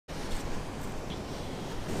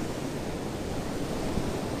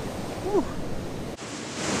Woo.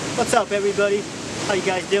 What's up, everybody? How you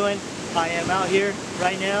guys doing? I am out here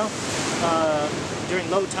right now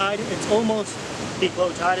during low tide. It's almost peak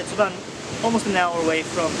low tide. It's about almost an hour away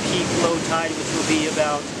from peak low tide, which will be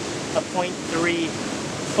about a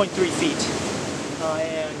 0.3 feet.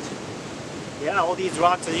 And yeah, all these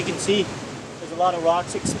rocks, as you can see, there's a lot of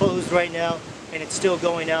rocks exposed right now, and it's still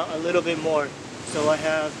going out a little bit more. So I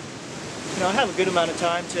have a good amount of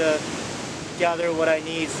time to gather what I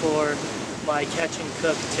need for my catch and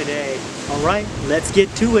cook today. All right, let's get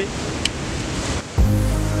to it.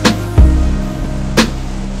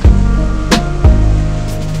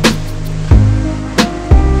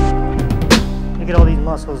 Look at all these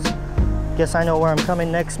mussels. Guess I know where I'm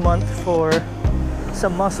coming next month for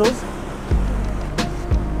some mussels.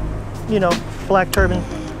 You know, black turban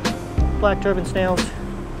snails.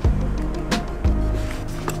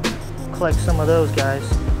 Collect some of those guys.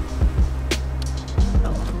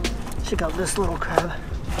 Oh, check out this little crab.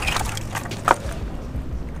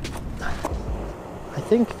 I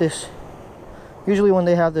think this, usually when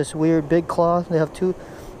they have this weird big claw, they have two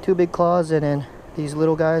big claws, and then these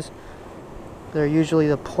little guys, they're usually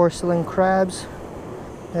the porcelain crabs.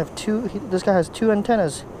 They have this guy has two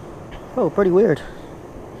antennas. Oh, pretty weird.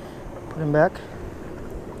 Put him back.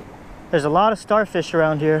 There's a lot of starfish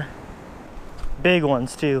around here. Big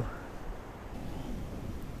ones too.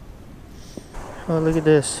 Oh, look at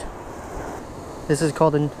this. This is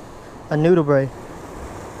called a nudibranch.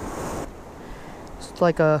 It's just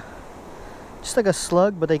like a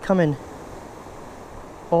slug, but they come in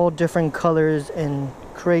all different colors and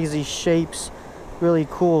crazy shapes. Really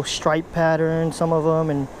cool stripe patterns, some of them,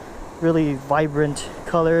 and really vibrant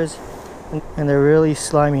colors. And they're really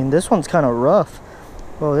slimy. And this one's kind of rough.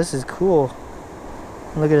 Whoa, this is cool.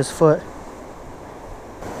 Look at his foot.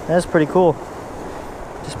 That's pretty cool.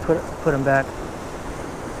 Just put him back.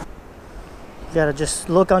 You gotta just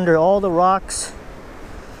look under all the rocks.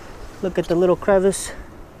 Look at the little crevice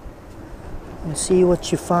and see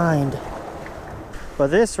what you find.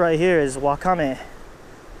 But this right here is wakame.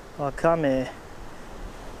 Wakame.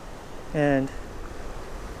 And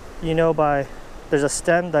you know, there's a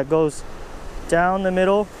stem that goes down the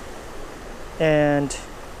middle, and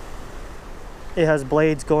it has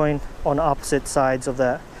blades going on opposite sides of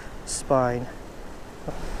that spine.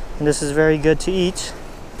 And this is very good to eat.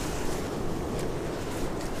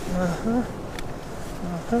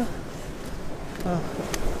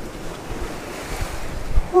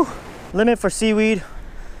 Limit for seaweed,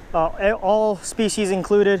 all species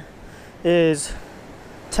included, is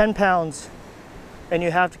 10 pounds, and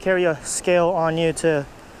you have to carry a scale on you to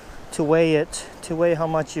weigh it, to weigh how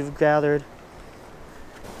much you've gathered.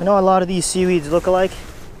 I know a lot of these seaweeds look alike.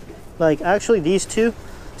 Like actually these two,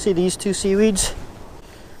 see these two seaweeds?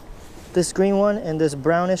 This green one and this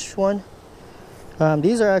brownish one.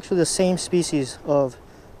 These are actually the same species of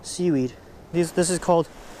seaweed. This is called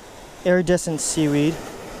iridescent seaweed,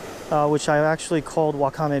 which I actually called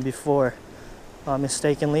wakame before,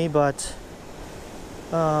 mistakenly, but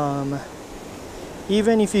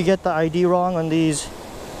even if you get the ID wrong on these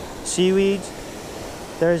seaweeds,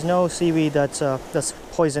 there's no seaweed that's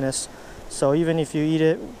poisonous. So even if you eat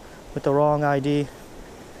it with the wrong ID,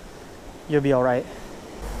 you'll be all right.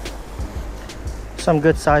 Some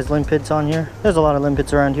good sized limpids on here. There's a lot of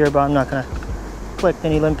limpids around here, but I'm not gonna collect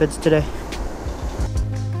any limpids today.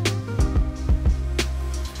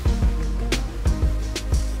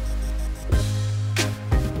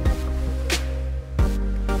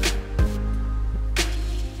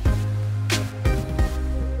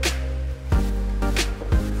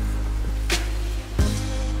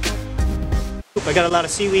 I got a lot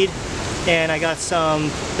of seaweed, and I got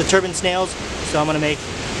the turban snails, so I'm gonna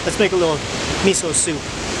let's make a little miso soup.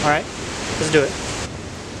 All right, let's do it.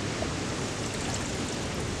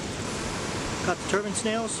 Got the turban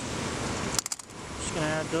snails. Just gonna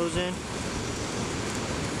add those in.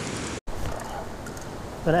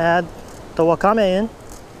 Gonna add the wakame in.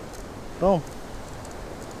 Boom.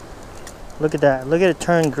 Look at that. Look at it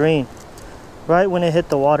turn green. Right when it hit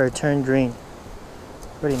the water, it turned green.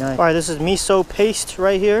 Pretty nice. All right, this is miso paste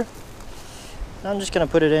right here. I'm just gonna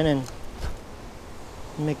put it in and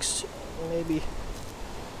mix, maybe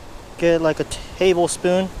get like a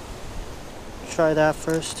tablespoon. Try that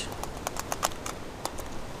first.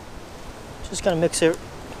 Just gonna mix it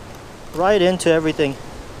right into everything.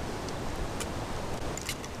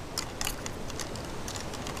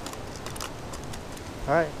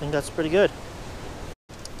 All right, I think that's pretty good.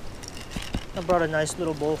 I brought a nice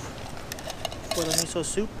little bowl for the miso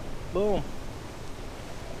soup. Boom.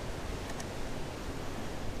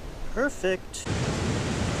 Perfect.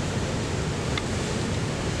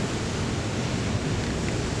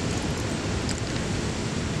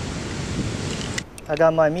 I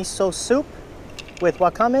got my miso soup with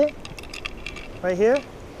wakame right here,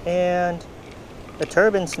 and the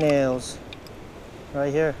turban snails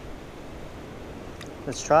right here.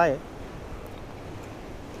 Let's try it.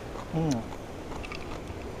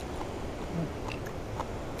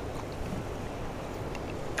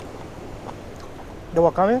 The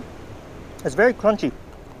wakame is very crunchy.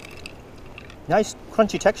 Nice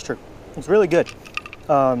crunchy texture. It's really good.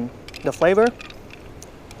 The flavor,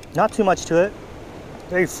 not too much to it.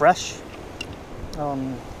 Very fresh.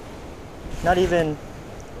 Not even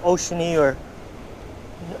oceany or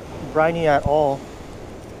briny at all.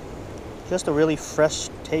 Just a really fresh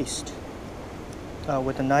taste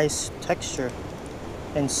with a nice texture.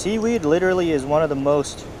 And seaweed literally is one of the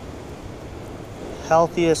most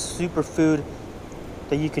healthiest superfood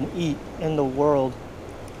that you can eat in the world.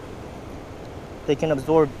 They can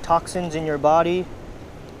absorb toxins in your body.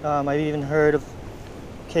 I've even heard of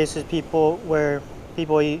cases where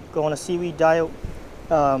people go on a seaweed diet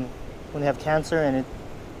when they have cancer, and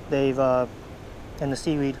and the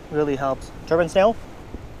seaweed really helps. Turban snail.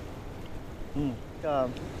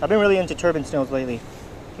 I've been really into turban snails lately.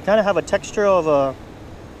 They kind of have a texture of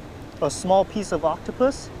a small piece of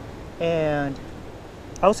octopus, and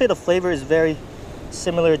I would say the flavor is very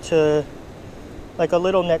similar to like a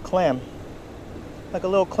little neck clam, like a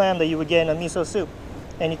little clam that you would get in a miso soup.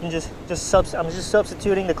 And you can I'm just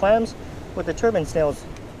substituting the clams with the turban snails,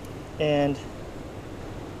 and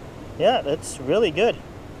yeah, that's really good.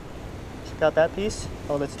 Check out that piece.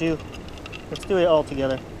 Oh, let's do it all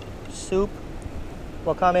together. Soup,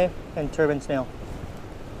 wakame, and turban snail.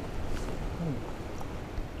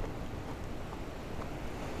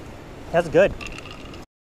 That's good.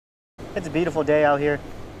 It's a beautiful day out here.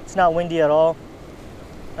 It's not windy at all.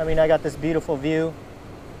 I mean, I got this beautiful view.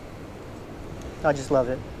 I just love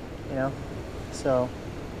it, you know? So,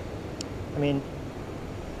 I mean,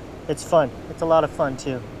 it's fun. It's a lot of fun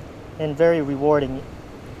too. And very rewarding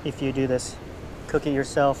if you do this. Cook it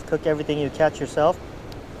yourself, cook everything you catch yourself.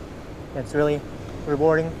 It's really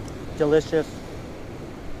rewarding, delicious,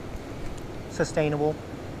 sustainable,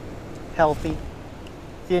 healthy.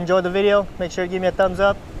 If you enjoyed the video, make sure to give me a thumbs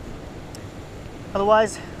up.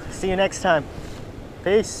 Otherwise, see you next time.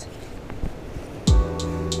 Peace.